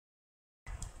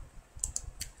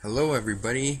Hello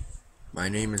everybody, my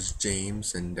name is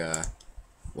James and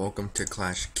welcome to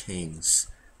Clash of Kings.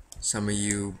 Some of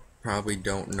you probably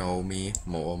don't know me,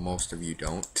 well most of you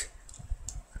don't.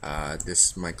 This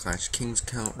is my Clash of Kings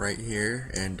account right here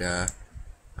and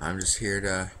I'm just here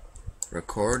to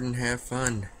record and have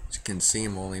fun. As you can see,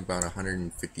 I'm only about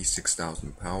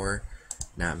 156,000 power,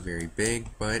 not very big,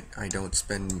 but I don't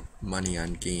spend money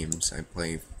on games. I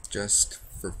play just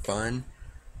for fun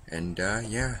and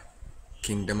yeah.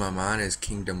 Kingdom I'm on is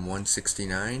Kingdom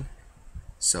 169,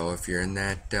 so if you're in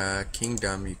that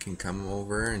kingdom, you can come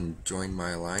over and join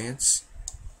my alliance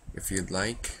if you'd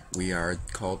like. We are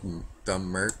called the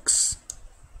Mercs.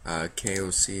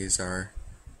 KOC is our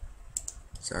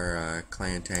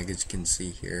clan tag, as you can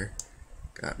see here.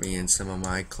 Got me and some of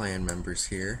my clan members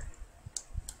here.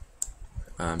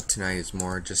 Tonight is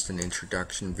more just an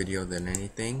introduction video than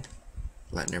anything,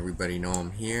 letting everybody know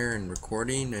I'm here and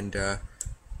recording, and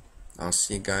I'll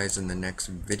see you guys in the next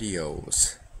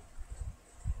videos.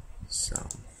 So